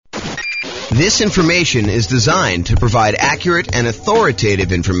This information is designed to provide accurate and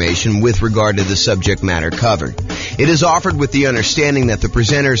authoritative information with regard to the subject matter covered. It is offered with the understanding that the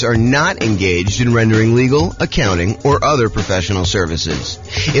presenters are not engaged in rendering legal, accounting, or other professional services.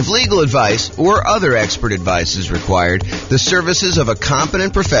 If legal advice or other expert advice is required, the services of a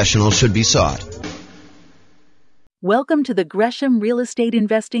competent professional should be sought. Welcome to the Gresham Real Estate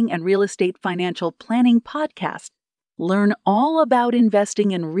Investing and Real Estate Financial Planning Podcast. Learn all about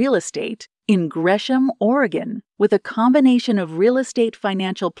investing in real estate in Gresham, Oregon, with a combination of real estate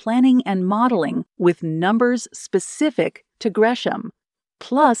financial planning and modeling with numbers specific to Gresham,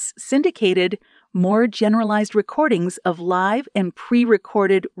 plus syndicated, more generalized recordings of live and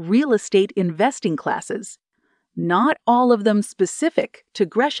pre-recorded real estate investing classes, not all of them specific to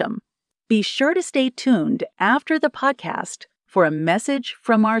Gresham. Be sure to stay tuned after the podcast for a message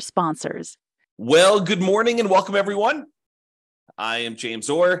from our sponsors. Well, good morning and welcome, everyone. I am James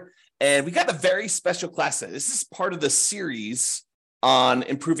Orr, and we got a very special class today. This is part of the series on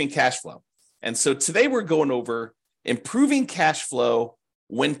improving cash flow. And so today we're going over improving cash flow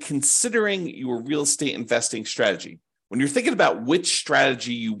when considering your real estate investing strategy. When you're thinking about which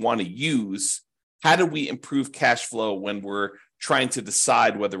strategy you want to use, how do we improve cash flow when we're trying to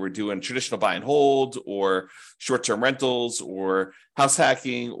decide whether we're doing traditional buy and hold or short-term rentals or house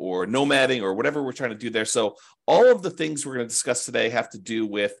hacking or nomading or whatever we're trying to do there. So all of the things we're going to discuss today have to do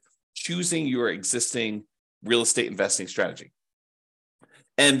with choosing your existing real estate investing strategy.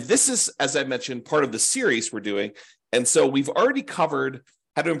 And this is, as I mentioned, part of the series we're doing. And so we've already covered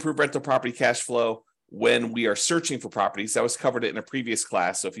how to improve rental property cash flow when we are searching for properties. That was covered in a previous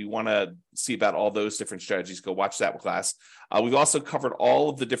class. So if you want to see about all those different strategies, go watch that class. We've also covered all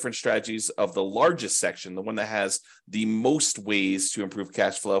of the different strategies of the largest section, the one that has the most ways to improve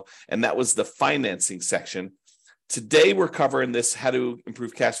cash flow. And that was the financing section. Today, we're covering this, how to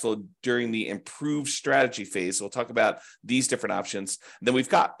improve cash flow during the improved strategy phase. So we'll talk about these different options. And then we've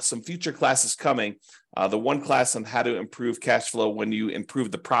got some future classes coming. The one class on how to improve cash flow when you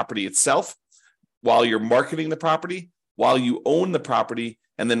improve the property itself, while you're marketing the property, while you own the property,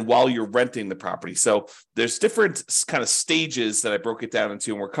 and then while you're renting the property. So there's different kind of stages that I broke it down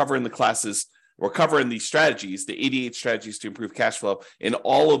into, and we're covering the classes. We're covering the strategies, the 88 strategies to improve cash flow in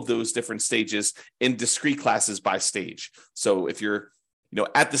all of those different stages in discrete classes by stage. So if you're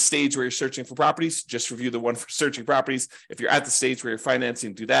at the stage where you're searching for properties, just review the one for searching properties. If you're at the stage where you're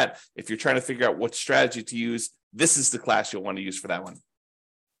financing, do that. If you're trying to figure out what strategy to use, this is the class you'll want to use for that one.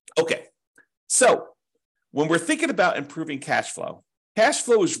 Okay. So when we're thinking about improving cash flow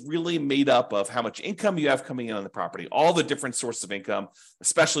is really made up of how much income you have coming in on the property, all the different sources of income,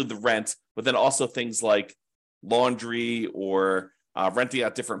 especially the rent, but then also things like laundry or renting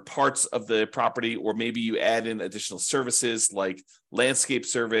out different parts of the property, or maybe you add in additional services like landscape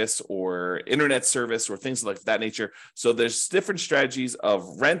service or internet service or things like that nature. So there's different strategies of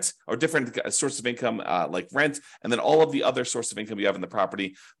rent or different sources of income like rent, and then all of the other sources of income you have in the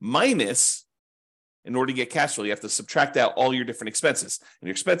property, minus, in order to get cash flow, you have to subtract out all your different expenses. And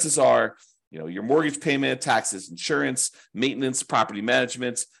your expenses are, your mortgage payment, taxes, insurance, maintenance, property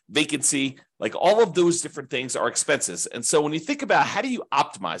management, vacancy, like all of those different things are expenses. And so when you think about how do you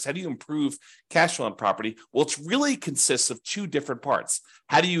optimize, how do you improve cash flow on property? Well, it really consists of two different parts.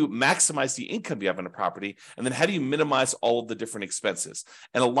 How do you maximize the income you have on a property? And then how do you minimize all of the different expenses?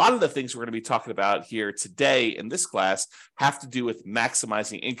 And a lot of the things we're going to be talking about here today in this class have to do with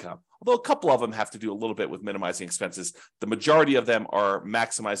maximizing income. Although a couple of them have to do a little bit with minimizing expenses, the majority of them are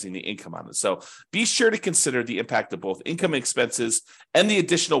maximizing the income on it. So be sure to consider the impact of both income and expenses and the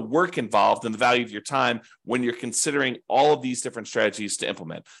additional work involved and the value of your time when you're considering all of these different strategies to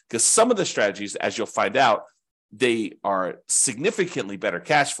implement. Because some of the strategies, as you'll find out, they are significantly better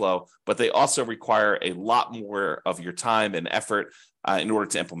cash flow, but they also require a lot more of your time and effort in order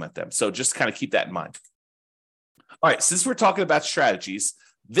to implement them. So just kind of keep that in mind. All right, since we're talking about strategies,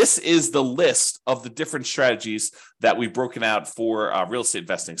 this is the list of the different strategies that we've broken out for real estate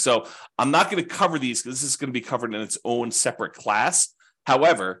investing. So I'm not going to cover these because this is going to be covered in its own separate class.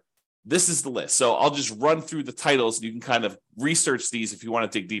 However, this is the list. So I'll just run through the titles and you can kind of research these if you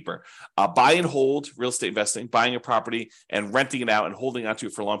want to dig deeper. Buy and hold, real estate investing, buying a property and renting it out and holding onto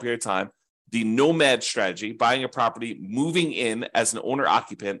it for a long period of time. The nomad strategy, buying a property, moving in as an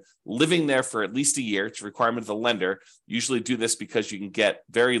owner-occupant, living there for at least a year. It's a requirement of the lender. Usually do this because you can get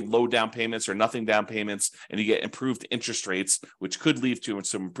very low down payments or nothing down payments, and you get improved interest rates, which could lead to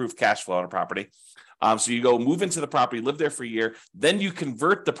some improved cash flow on a property. So you go move into the property, live there for a year, then you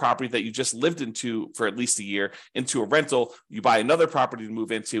convert the property that you just lived into for at least a year into a rental. You buy another property to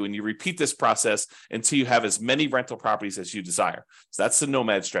move into, and you repeat this process until you have as many rental properties as you desire. So that's the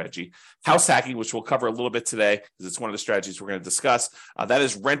nomad strategy. House hacking, which we'll cover a little bit today, because it's one of the strategies we're going to discuss. That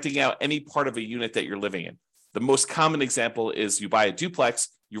is renting out any part of a unit that you're living in. The most common example is you buy a duplex,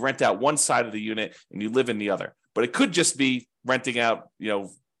 you rent out one side of the unit, and you live in the other. But it could just be renting out,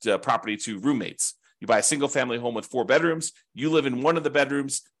 the property to roommates. You buy a single family home with 4 bedrooms, you live in one of the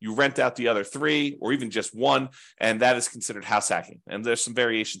bedrooms, you rent out the other 3 or even just one, and that is considered house hacking. And there's some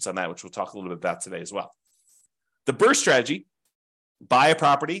variations on that, which we'll talk a little bit about today as well. The BRRRR strategy: buy a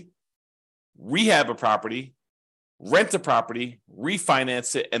property, rehab a property, rent a property,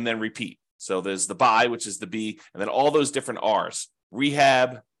 refinance it, and then repeat. So there's the buy, which is the B, and then all those different R's: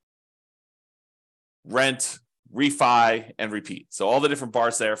 rehab, rent, refi, and repeat. So all the different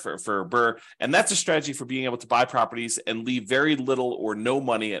bars there for BRRRR. And that's a strategy for being able to buy properties and leave very little or no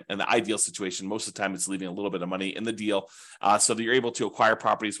money in the ideal situation. Most of the time, it's leaving a little bit of money in the deal so that you're able to acquire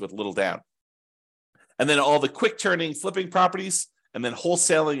properties with little down. And then all the quick turning, flipping properties, and then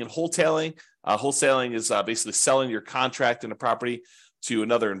wholesaling and wholetailing. Wholesaling is basically selling your contract in a property to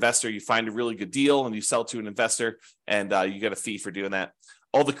another investor. You find a really good deal and you sell to an investor, and you get a fee for doing that.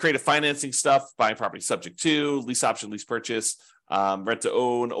 All the creative financing stuff: buying property subject to, lease option, lease purchase, rent to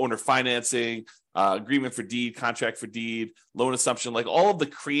own, owner financing, agreement for deed, contract for deed, loan assumption, like all of the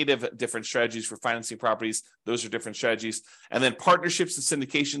creative different strategies for financing properties. Those are different strategies. And then partnerships and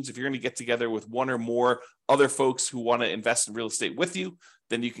syndications: if you're going to get together with one or more other folks who want to invest in real estate with you,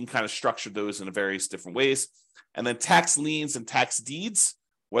 then you can kind of structure those in various different ways. And then tax liens and tax deeds: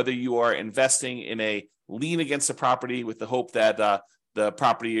 whether you are investing in a lien against a property with the hope that the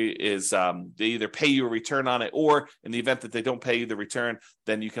property is, they either pay you a return on it, or in the event that they don't pay you the return,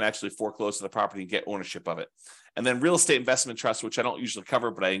 then you can actually foreclose on the property and get ownership of it. And then real estate investment trust, which I don't usually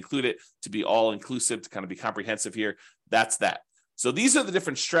cover, but I include it to be all inclusive, to kind of be comprehensive here. That's that. So these are the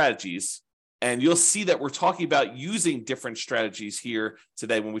different strategies. And you'll see that we're talking about using different strategies here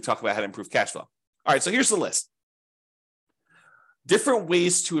today when we talk about how to improve cash flow. All right, so here's the list. Different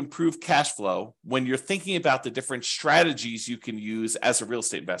ways to improve cash flow when you're thinking about the different strategies you can use as a real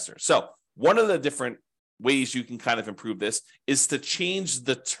estate investor. So one of the different ways you can kind of improve this is to change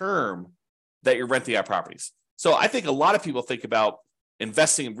the term that you're renting out properties. So I think a lot of people think about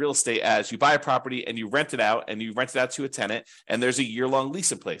investing in real estate as you buy a property and you rent it out, and you rent it out to a tenant, and there's a year-long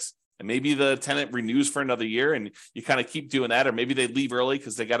lease in place. And maybe the tenant renews for another year, and you kind of keep doing that, or maybe they leave early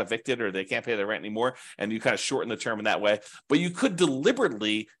because they got evicted or they can't pay their rent anymore, and you kind of shorten the term in that way. But you could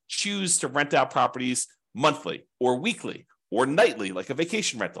deliberately choose to rent out properties monthly or weekly or nightly, like a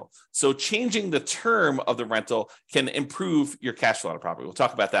vacation rental. So changing the term of the rental can improve your cash flow on a property. We'll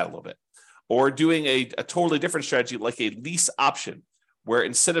talk about that a little bit. Or doing a totally different strategy, like a lease option, where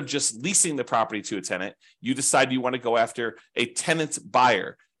instead of just leasing the property to a tenant, you decide you want to go after a tenant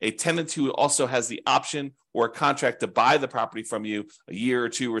buyer, a tenant who also has the option or a contract to buy the property from you a year or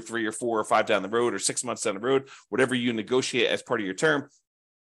 2 or 3 or 4 or 5 down the road, or 6 months down the road, whatever you negotiate as part of your term.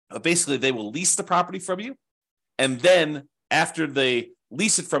 Basically, they will lease the property from you, and then after they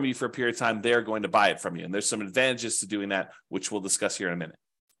lease it from you for a period of time, they're going to buy it from you. And there's some advantages to doing that, which we'll discuss here in a minute.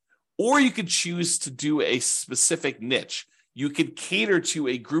 Or you could choose to do a specific niche. You could cater to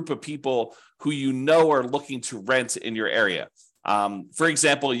a group of people who you know are looking to rent in your area. For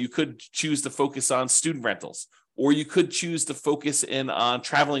example, you could choose to focus on student rentals, or you could choose to focus in on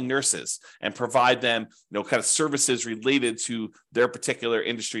traveling nurses and provide them, kind of services related to their particular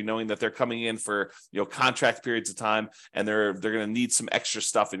industry, knowing that they're coming in for, contract periods of time, and they're going to need some extra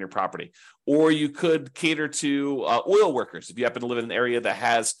stuff in your property. Or you could cater to oil workers if you happen to live in an area that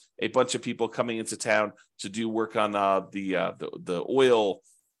has a bunch of people coming into town to do work on the oil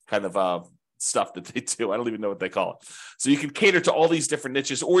kind of stuff that they do. I don't even know what they call it. So you can cater to all these different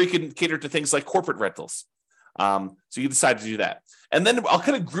niches, or you can cater to things like corporate rentals. So you decide to do that. And then I'll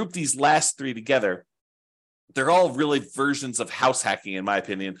kind of group these last 3 together. They're all really versions of house hacking, in my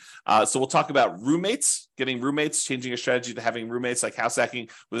opinion. So we'll talk about roommates, getting roommates, changing a strategy to having roommates, like house hacking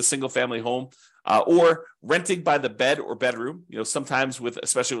with a single family home, or renting by the bed or bedroom. Sometimes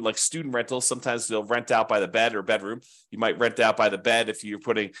especially with like student rentals, sometimes they'll rent out by the bed or bedroom. You might rent out by the bed if you're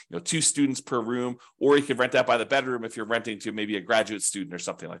putting 2 students per room, or you could rent out by the bedroom if you're renting to maybe a graduate student or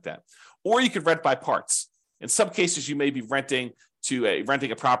something like that. Or you could rent by parts. In some cases, you may be renting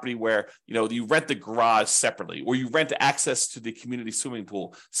a property where you rent the garage separately, or you rent access to the community swimming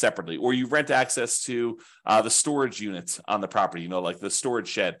pool separately, or you rent access to the storage units on the property, like the storage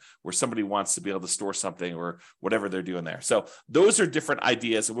shed where somebody wants to be able to store something or whatever they're doing there. So those are different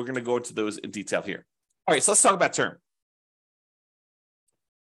ideas, and we're going to go into those in detail here. All right, so let's talk about term.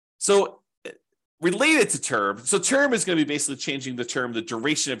 So related to term, so term is going to be basically changing the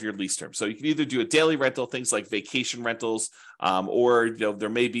duration of your lease term. So you can either do a daily rental, things like vacation rentals, or there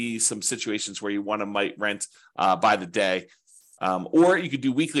may be some situations where you might rent by the day, or you could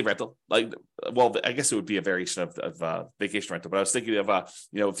do weekly rental. I guess it would be a variation of vacation rental. But I was thinking of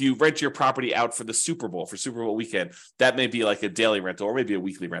if you rent your property out for the Super Bowl weekend, that may be like a daily rental or maybe a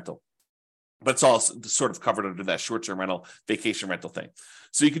weekly rental. But it's all sort of covered under that short-term rental, vacation rental thing.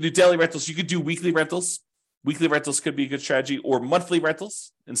 So you can do daily rentals. You could do weekly rentals. Weekly rentals could be a good strategy, or monthly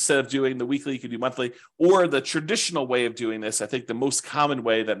rentals. Instead of doing the weekly, you could do monthly. Or the traditional way of doing this, I think the most common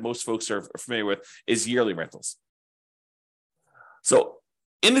way that most folks are familiar with, is yearly rentals. So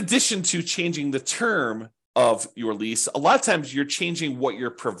in addition to changing the term of your lease, a lot of times you're changing what you're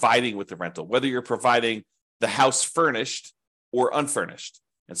providing with the rental, whether you're providing the house furnished or unfurnished.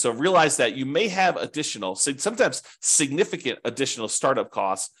 And so realize that you may have sometimes significant additional startup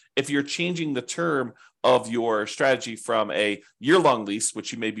costs if you're changing the term of your strategy from a year-long lease,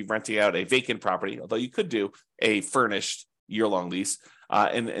 which you may be renting out a vacant property, although you could do a furnished year-long lease,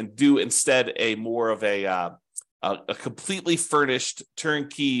 and do instead a more of a completely furnished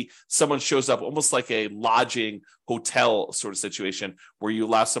turnkey. Someone shows up almost like a lodging hotel sort of situation where you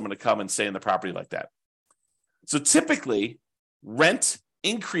allow someone to come and stay in the property like that. So typically, rent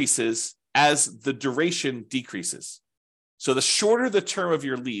increases as the duration decreases. So the shorter the term of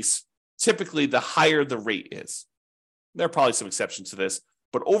your lease, typically the higher the rate is. There are probably some exceptions to this,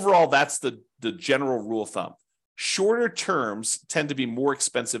 but overall, that's the general rule of thumb. Shorter terms tend to be more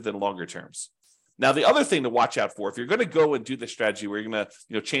expensive than longer terms. Now, the other thing to watch out for, if you're going to go and do the strategy where you're going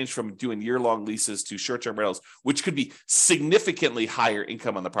to change from doing year-long leases to short-term rentals, which could be significantly higher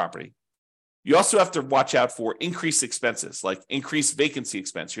income on the property, you also have to watch out for increased expenses, like increased vacancy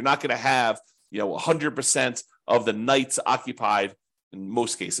expense. You're not going to have 100% of the nights occupied in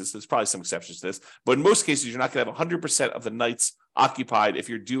most cases. There's probably some exceptions to this, but in most cases, you're not going to have 100% of the nights occupied if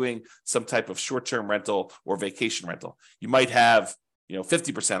you're doing some type of short-term rental or vacation rental. You might have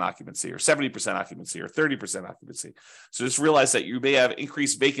 50% occupancy or 70% occupancy or 30% occupancy. So just realize that you may have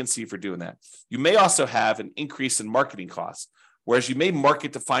increased vacancy for doing that. You may also have an increase in marketing costs. Whereas you may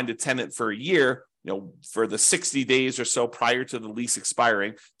market to find a tenant for a year, for the 60 days or so prior to the lease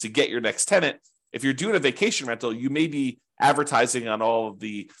expiring to get your next tenant. If you're doing a vacation rental, you may be advertising on all of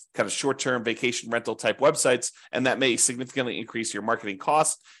the kind of short-term vacation rental type websites, and that may significantly increase your marketing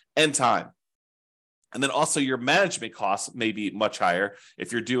costs and time. And then also your management costs may be much higher.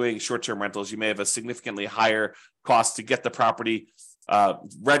 If you're doing short-term rentals, you may have a significantly higher cost to get the property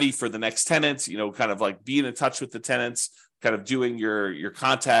ready for the next tenants, kind of like being in touch with the tenants, kind of doing your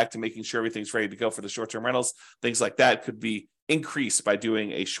contact and making sure everything's ready to go for the short-term rentals. Things like that could be increased by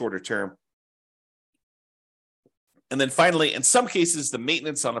doing a shorter term. And then finally, in some cases, the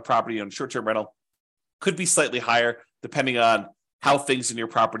maintenance on the property on short-term rental could be slightly higher depending on how things in your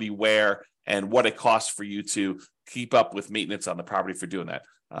property wear and what it costs for you to keep up with maintenance on the property for doing that.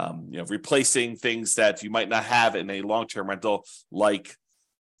 Replacing things that you might not have in a long-term rental, like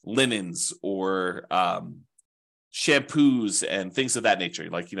linens or shampoos and things of that nature.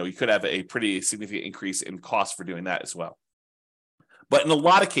 Like, you could have a pretty significant increase in cost for doing that as well. But in a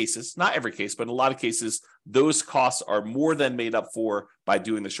lot of cases, not every case, but in a lot of cases, those costs are more than made up for by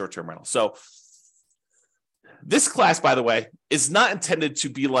doing the short-term rental. So this class, by the way, is not intended to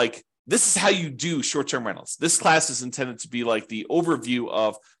be like, this is how you do short-term rentals. This class is intended to be like the overview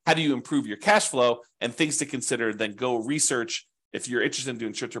of how do you improve your cash flow and things to consider, then go research. If you're interested in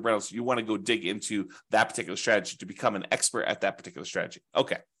doing short-term rentals, you want to go dig into that particular strategy to become an expert at that particular strategy.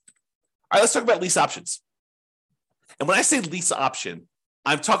 Okay. All right, let's talk about lease options. And when I say lease option,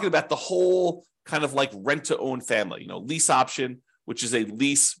 I'm talking about the whole kind of like rent-to-own family. Lease option, which is a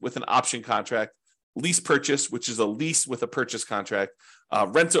lease with an option contract. Lease purchase, which is a lease with a purchase contract.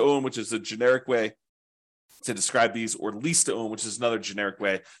 Rent-to-own, which is a generic way to describe these, or lease to own, which is another generic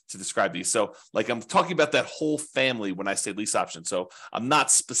way to describe these. So like I'm talking about that whole family when I say lease option. So I'm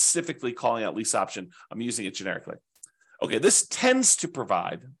not specifically calling out lease option. I'm using it generically. Okay, this tends to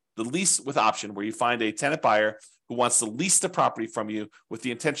provide the lease with option where you find a tenant buyer who wants to lease the property from you with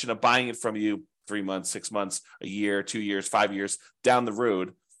the intention of buying it from you 3 months, 6 months, a year, 2 years, 5 years down the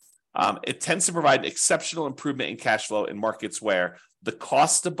road. It tends to provide exceptional improvement in cash flow in markets where the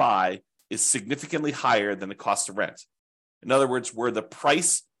cost to buy is significantly higher than the cost to rent. In other words, where the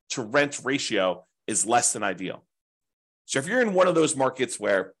price to rent ratio is less than ideal. So if you're in one of those markets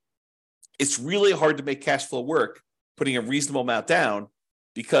where it's really hard to make cash flow work, putting a reasonable amount down,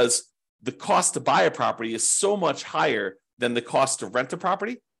 because the cost to buy a property is so much higher than the cost to rent a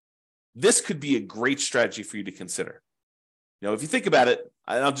property, this could be a great strategy for you to consider. If you think about it,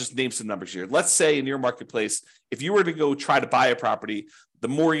 I'll just name some numbers here. Let's say in your marketplace, if you were to go try to buy a property, the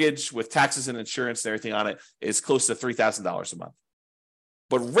mortgage with taxes and insurance and everything on it is close to $3,000 a month.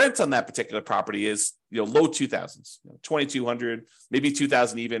 But rent on that particular property is, low 2000s, 2,200, maybe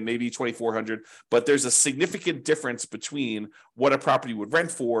 2,000 even, maybe 2,400. But there's a significant difference between what a property would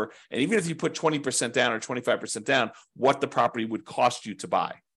rent for, and even if you put 20% down or 25% down, what the property would cost you to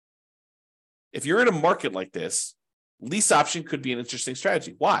buy. If you're in a market like this, lease option could be an interesting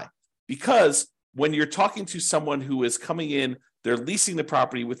strategy. Why? Because when you're talking to someone who is coming in, they're leasing the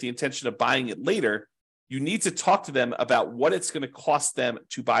property with the intention of buying it later, you need to talk to them about what it's going to cost them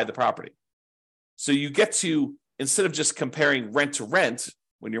to buy the property. So you get to, instead of just comparing rent to rent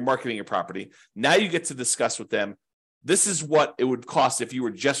when you're marketing your property, now you get to discuss with them, this is what it would cost if you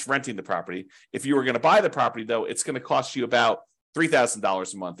were just renting the property. If you were going to buy the property, though, it's going to cost you about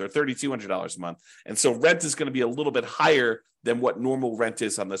 $3,000 a month or $3,200 a month. And so rent is going to be a little bit higher than what normal rent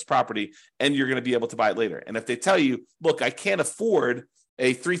is on this property, and you're going to be able to buy it later. And if they tell you, look, I can't afford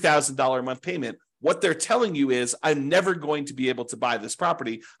a $3,000 a month payment, what they're telling you is, I'm never going to be able to buy this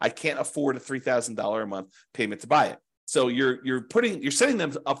property. I can't afford a $3,000 a month payment to buy it. So you're setting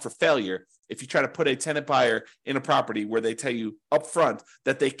them up for failure if you try to put a tenant buyer in a property where they tell you up front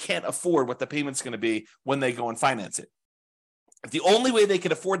that they can't afford what the payment's going to be when they go and finance it. If the only way they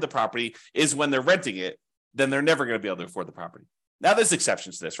can afford the property is when they're renting it, then they're never going to be able to afford the property. Now, there's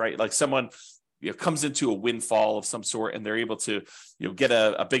exceptions to this, right? Like someone comes into a windfall of some sort and they're able to get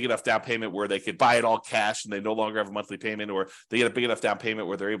a big enough down payment where they could buy it all cash and they no longer have a monthly payment, or they get a big enough down payment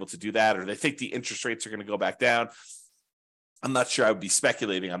where they're able to do that, or they think the interest rates are going to go back down. I'm not sure I would be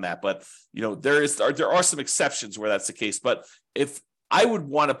speculating on that, but there are some exceptions where that's the case. But if I would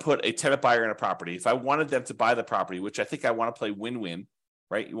want to put a tenant buyer in a property, if I wanted them to buy the property, which I think I want to play win-win,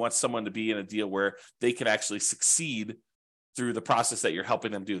 right? You want someone to be in a deal where they can actually succeed through the process that you're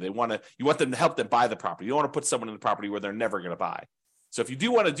helping them do. You want them to help them buy the property. You don't want to put someone in the property where they're never going to buy. So if you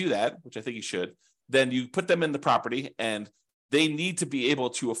do want to do that, which I think you should, then you put them in the property and they need to be able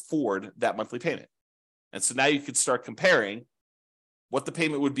to afford that monthly payment. And so now you can start comparing what the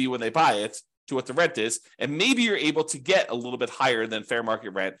payment would be when they buy it to what the rent is, and maybe you're able to get a little bit higher than fair market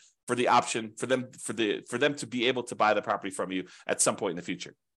rent for the option for them to be able to buy the property from you at some point in the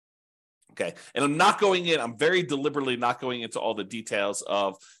future. Okay. And I'm very deliberately not going into all the details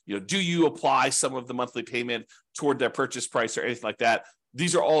of, do you apply some of the monthly payment toward their purchase price or anything like that?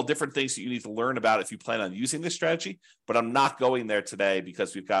 These are all different things that you need to learn about if you plan on using this strategy, but I'm not going there today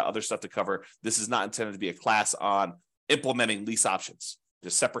because we've got other stuff to cover. This is not intended to be a class on implementing lease options.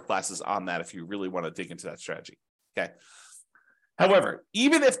 There's separate classes on that if you really want to dig into that strategy. Okay. However,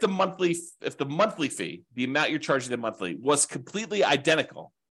 even if the monthly fee, the amount you're charging them monthly, was completely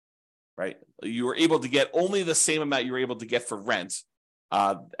identical, right? You were able to get only the same amount you were able to get for rent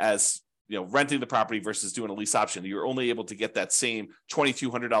as renting the property versus doing a lease option. You're only able to get that same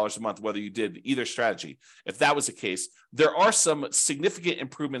 $2,200 a month, whether you did either strategy. If that was the case, there are some significant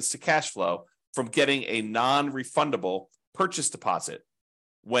improvements to cash flow from getting a non-refundable purchase deposit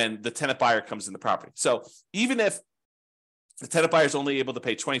when the tenant buyer comes in the property. So even if the tenant buyer is only able to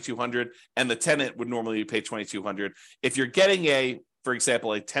pay $2,200 and the tenant would normally pay $2,200, if you're getting for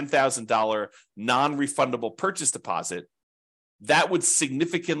example, a $10,000 non-refundable purchase deposit, that would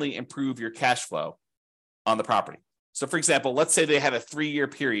significantly improve your cash flow on the property. So for example, let's say they had a 3-year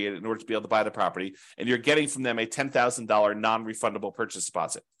period in order to be able to buy the property, and you're getting from them a $10,000 non-refundable purchase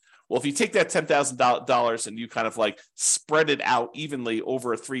deposit. Well, if you take that $10,000 and you kind of like spread it out evenly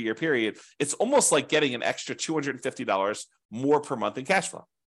over a 3-year period, it's almost like getting an extra $250 more per month in cash flow.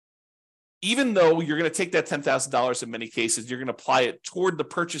 Even though you're going to take that $10,000 in many cases, you're going to apply it toward the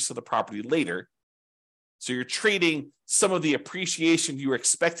purchase of the property later. So you're trading some of the appreciation you were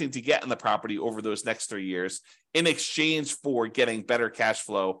expecting to get in the property over those next 3 years in exchange for getting better cash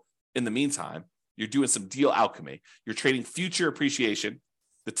flow in the meantime. You're doing some deal alchemy. You're trading future appreciation,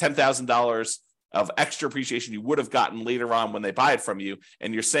 the $10,000 of extra appreciation you would have gotten later on when they buy it from you.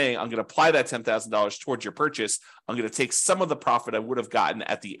 And you're saying, I'm going to apply that $10,000 towards your purchase. I'm going to take some of the profit I would have gotten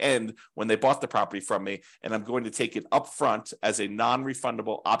at the end when they bought the property from me, and I'm going to take it up front as a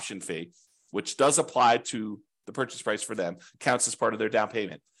non-refundable option fee, which does apply to the purchase price for them, counts as part of their down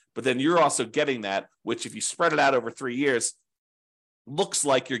payment. But then you're also getting that, which if you spread it out over 3 years, looks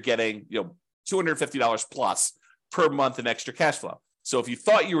like you're getting, $250 plus per month in extra cash flow. So if you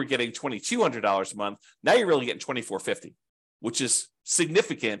thought you were getting $2,200 a month, now you're really getting $2,450, which is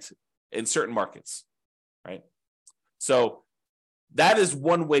significant in certain markets, right? So that is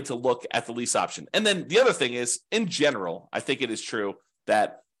one way to look at the lease option. And then the other thing is, in general, I think it is true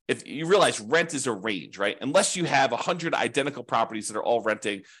that if you realize rent is a range, right? Unless you have 100 identical properties that are all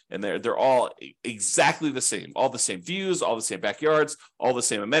renting and they're all exactly the same, all the same views, all the same backyards, all the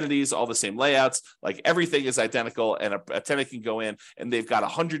same amenities, all the same layouts, like everything is identical, and a tenant can go in and they've got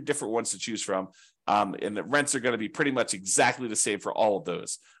 100 different ones to choose from. And the rents are going to be pretty much exactly the same for all of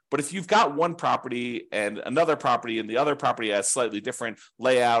those. But if you've got one property and another property, and the other property has slightly different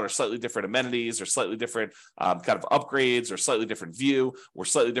layout or slightly different amenities or slightly different kind of upgrades or slightly different view or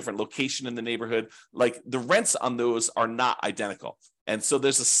slightly different location in the neighborhood, like the rents on those are not identical. And so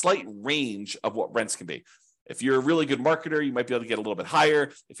there's a slight range of what rents can be. If you're a really good marketer, you might be able to get a little bit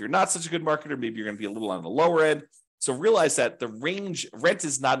higher. If you're not such a good marketer, maybe you're going to be a little on the lower end. So realize that the range, rent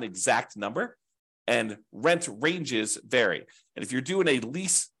is not an exact number, and rent ranges vary. And if you're doing a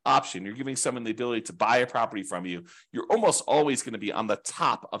lease option, you're giving someone the ability to buy a property from you, you're almost always going to be on the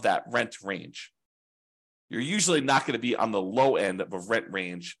top of that rent range. You're usually not going to be on the low end of a rent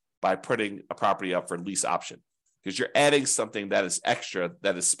range by putting a property up for lease option, because you're adding something that is extra,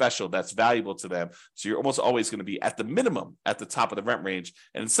 that is special, that's valuable to them. So you're almost always going to be at the minimum at the top of the rent range.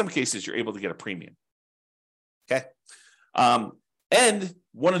 And in some cases, you're able to get a premium. Okay. And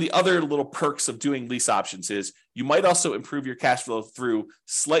one of the other little perks of doing lease options is you might also improve your cash flow through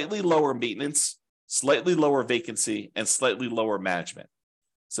slightly lower maintenance, slightly lower vacancy, and slightly lower management.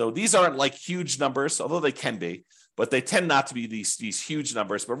 So these aren't like huge numbers, although they can be, but they tend not to be these huge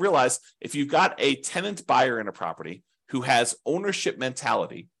numbers. But realize if you've got a tenant buyer in a property who has ownership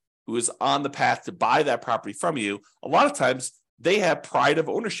mentality, who is on the path to buy that property from you, a lot of times they have pride of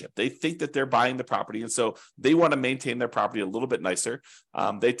ownership. They think that they're buying the property, and so they want to maintain their property a little bit nicer.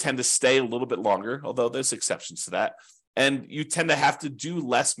 They tend to stay a little bit longer, although there's exceptions to that. And you tend to have to do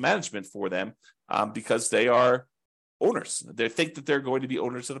less management for them because they are owners. They think that they're going to be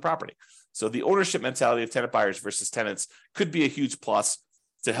owners of the property. So the ownership mentality of tenant buyers versus tenants could be a huge plus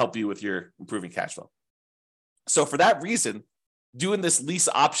to help you with your improving cash flow. So for that reason, doing this lease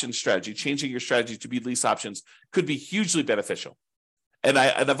option strategy, changing your strategy to be lease options, could be hugely beneficial. And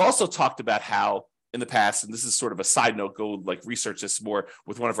I've also talked about how in the past, and this is sort of a side note, go like research this more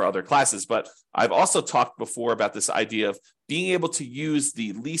with one of our other classes, but I've also talked before about this idea of being able to use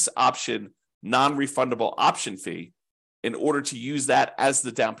the lease option non-refundable option fee in order to use that as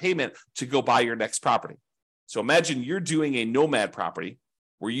the down payment to go buy your next property. So imagine you're doing a nomad property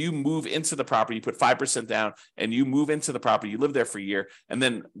where you move into the property, you put 5% down, and you move into the property, you live there for a year. And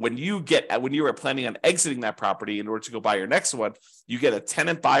then when you are planning on exiting that property in order to go buy your next one, you get a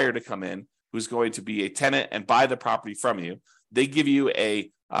tenant buyer to come in who's going to be a tenant and buy the property from you. They give you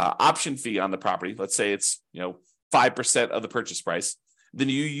a option fee on the property. Let's say it's 5% of the purchase price. Then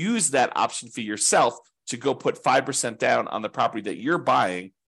you use that option fee yourself to go put 5% down on the property that you're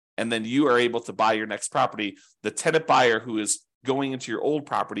buying, and then you are able to buy your next property. The tenant buyer who is going into your old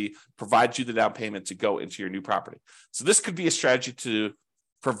property provides you the down payment to go into your new property. So this could be a strategy to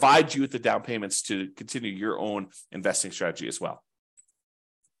provide you with the down payments to continue your own investing strategy as well.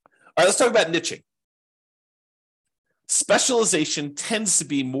 All right, let's talk about niching. Specialization tends to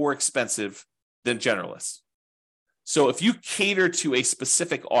be more expensive than generalists. So if you cater to a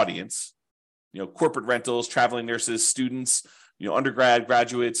specific audience, corporate rentals, traveling nurses, students, undergrad,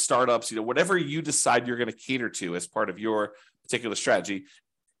 graduates, startups, whatever you decide you're going to cater to as part of your particular strategy,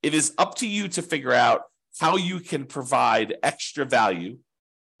 it is up to you to figure out how you can provide extra value,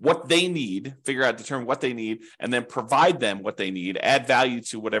 what they need, determine what they need, and then provide them what they need, add value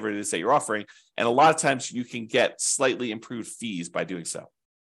to whatever it is that you're offering. And a lot of times you can get slightly improved fees by doing so.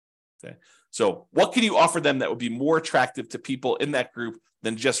 Okay. So what can you offer them that would be more attractive to people in that group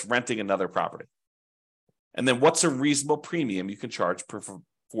than just renting another property? And then what's a reasonable premium you can charge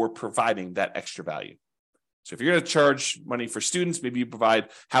for providing that extra value? So if you're going to charge money for students, maybe you provide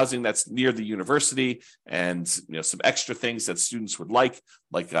housing that's near the university and some extra things that students would like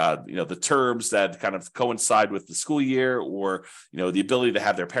the terms that kind of coincide with the school year, or the ability to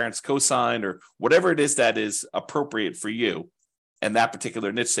have their parents co-sign, or whatever it is that is appropriate for you and that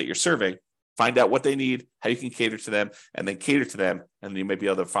particular niche that you're serving. Find out what they need, how you can cater to them, and then cater to them, and you may be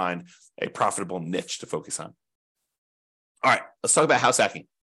able to find a profitable niche to focus on. All right, let's talk about house hacking.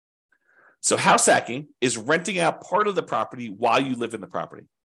 So house hacking is renting out part of the property while you live in the property.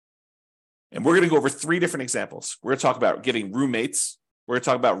 And we're going to go over 3 different examples. We're going to talk about getting roommates. We're going to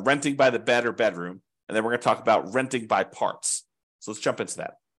talk about renting by the bed or bedroom. And then we're going to talk about renting by parts. So let's jump into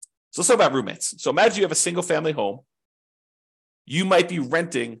that. So let's talk about roommates. So imagine you have a single family home. You might be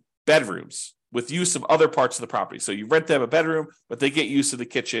renting bedrooms with use of other parts of the property. So you rent them a bedroom, but they get use of the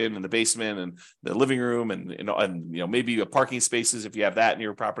kitchen and the basement and the living room and maybe a parking spaces if you have that in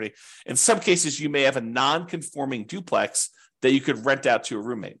your property. In some cases, you may have a non-conforming duplex that you could rent out to a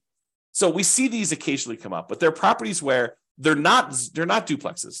roommate. So we see these occasionally come up, but they're properties where they're not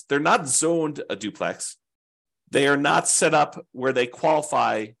duplexes. They're not zoned a duplex. They are not set up where they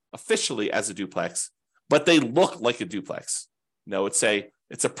qualify officially as a duplex, but they look like a duplex.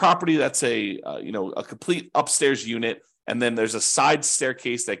 It's a property that's a complete upstairs unit, and then there's a side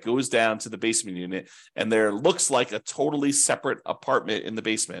staircase that goes down to the basement unit, and there looks like a totally separate apartment in the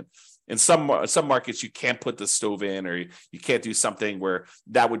basement. In some markets, you can't put the stove in, or you can't do something where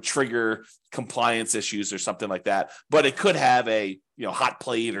that would trigger compliance issues or something like that. But it could have a hot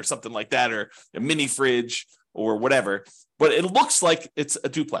plate or something like that, or a mini fridge or whatever. But it looks like it's a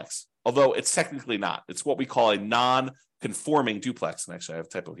duplex, although it's technically not. It's what we call a non-conforming duplex. And actually, I have a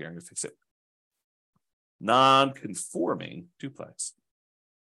typo here. I'm going to fix it. Non-conforming duplex.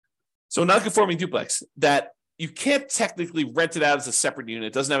 So non-conforming duplex that you can't technically rent it out as a separate unit.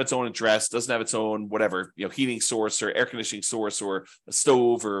 It doesn't have its own address, doesn't have its own whatever, heating source or air conditioning source or a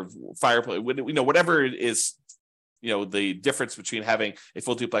stove or fireplace, whatever it is, the difference between having a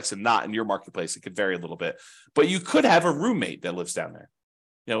full duplex and not in your marketplace, it could vary a little bit. But you could have a roommate that lives down there.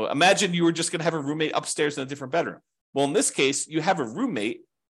 Imagine you were just going to have a roommate upstairs in a different bedroom. Well, in this case, you have a roommate,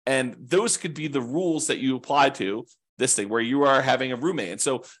 and those could be the rules that you apply to this thing where you are having a roommate. And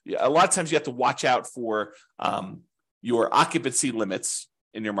so a lot of times you have to watch out for your occupancy limits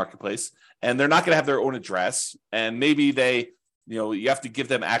in your marketplace, and they're not going to have their own address. And maybe you have to give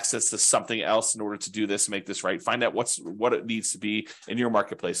them access to something else in order to do this, make this right. Find out what it needs to be in your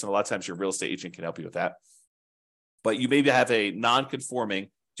marketplace. And a lot of times your real estate agent can help you with that. But you maybe have a non-conforming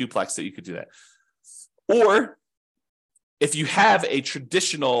duplex that you could do that. Or if you have a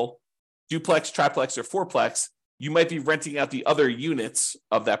traditional duplex, triplex, or fourplex, you might be renting out the other units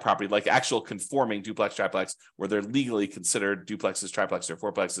of that property, like actual conforming duplex, triplex, where they're legally considered duplexes, triplexes, or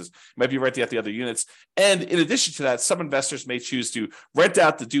fourplexes. You might be renting out the other units. And in addition to that, some investors may choose to rent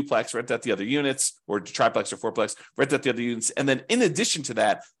out the duplex, rent out the other units, or triplex or fourplex, rent out the other units. And then in addition to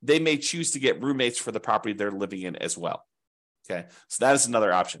that, they may choose to get roommates for the property they're living in as well. Okay, so that is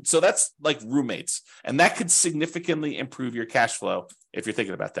another option. So that's like roommates, and that could significantly improve your cash flow if you're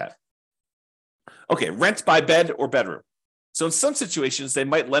thinking about that. Okay, rent by bed or bedroom. So in some situations, they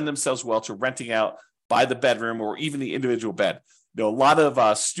might lend themselves well to renting out by the bedroom or even the individual bed. A lot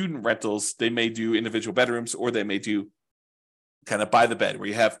of student rentals, they may do individual bedrooms, or they may do kind of by the bed, where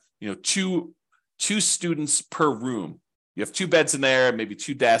you have two students per room. You have two beds in there, maybe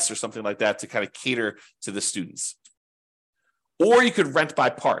two desks or something like that to kind of cater to the students. Or you could rent by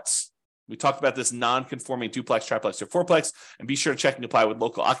parts. We talked about this non-conforming duplex, triplex, or fourplex, and be sure to check and apply with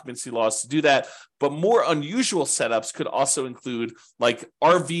local occupancy laws to do that. But more unusual setups could also include like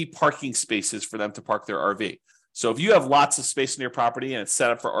RV parking spaces for them to park their RV. So if you have lots of space in your property and it's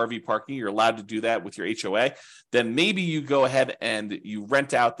set up for RV parking, you're allowed to do that with your HOA, then maybe you go ahead and you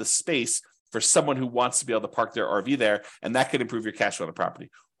rent out the space for someone who wants to be able to park their RV there, and that could improve your cash flow on the property.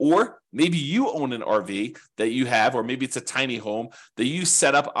 Or maybe you own an RV that you have, or maybe it's a tiny home that you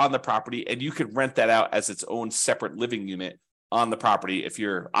set up on the property, and you could rent that out as its own separate living unit on the property if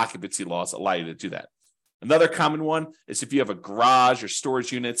your occupancy laws allow you to do that. Another common one is if you have a garage or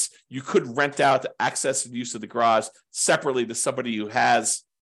storage units, you could rent out the access and use of the garage separately to somebody who has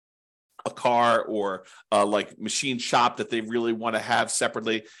a car or like machine shop that they really want to have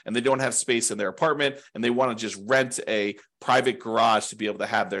separately, and they don't have space in their apartment, and they want to just rent a private garage to be able to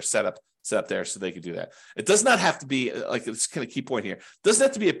have their setup there, so they can do that. It does not have to be like, it's kind of key point here. It doesn't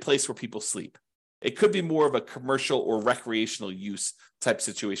have to be a place where people sleep. It could be more of a commercial or recreational use type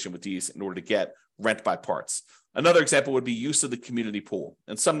situation with these in order to get rent by parts. Another example would be use of the community pool.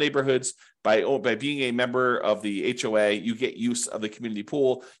 In some neighborhoods, by being a member of the HOA, you get use of the community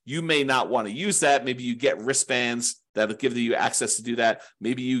pool. You may not want to use that. Maybe you get wristbands that'll give you access to do that.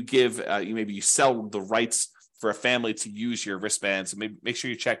 Maybe you maybe you sell the rights for a family to use your wristbands. So maybe make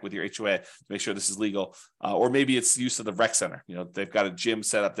sure you check with your HOA to make sure this is legal. Or maybe it's use of the rec center. They've got a gym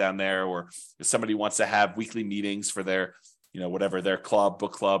set up down there, or if somebody wants to have weekly meetings for their whatever, their club,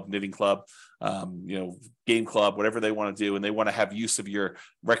 book club, knitting club, game club, whatever they want to do, and they want to have use of your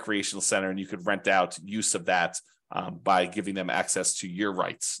recreational center, and you could rent out use of that by giving them access to your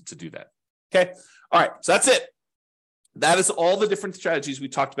rights to do that. Okay. All right. So that's it. That is all the different strategies we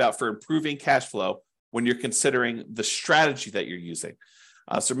talked about for improving cash flow when you're considering the strategy that you're using.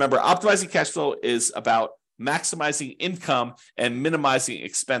 So remember, optimizing cash flow is about maximizing income and minimizing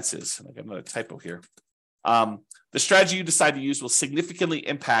expenses. I got another typo here. The strategy you decide to use will significantly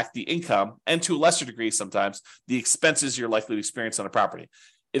impact the income and, to a lesser degree, sometimes the expenses you're likely to experience on a property.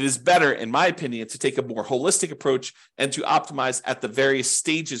 It is better, in my opinion, to take a more holistic approach and to optimize at the various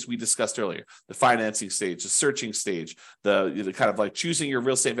stages we discussed earlier: the financing stage, the searching stage, the kind of like choosing your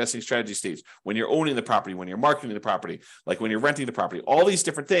real estate investing strategy stage, when you're owning the property, when you're marketing the property, like when you're renting the property, all these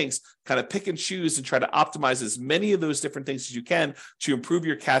different things. Kind of pick and choose and try to optimize as many of those different things as you can to improve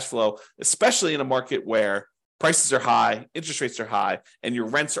your cash flow, especially in a market where prices are high, interest rates are high, and your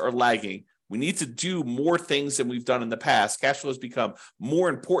rents are lagging. We need to do more things than we've done in the past. Cash flow has become more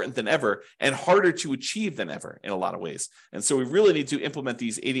important than ever and harder to achieve than ever in a lot of ways. And so we really need to implement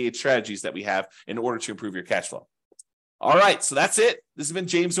these 88 strategies that we have in order to improve your cash flow. All right, so that's it. This has been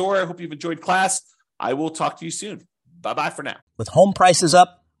James Orr. I hope you've enjoyed class. I will talk to you soon. Bye-bye for now. With home prices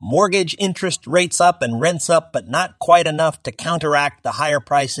up, mortgage interest rates up, and rents up, but not quite enough to counteract the higher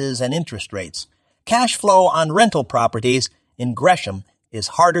prices and interest rates, cash flow on rental properties in Gresham is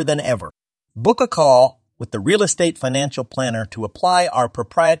harder than ever. Book a call with the Real Estate Financial Planner to apply our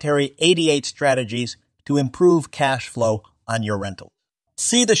proprietary 88 strategies to improve cash flow on your rental.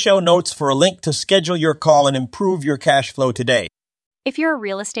 See the show notes for a link to schedule your call and improve your cash flow today. If you're a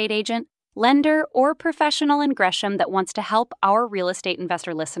real estate agent, lender, or professional in Gresham that wants to help our real estate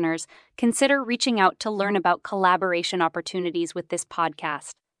investor listeners, consider reaching out to learn about collaboration opportunities with this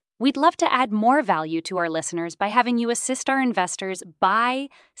podcast. We'd love to add more value to our listeners by having you assist our investors buy,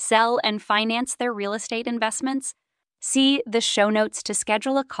 sell, and finance their real estate investments. See the show notes to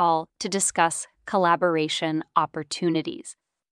schedule a call to discuss collaboration opportunities.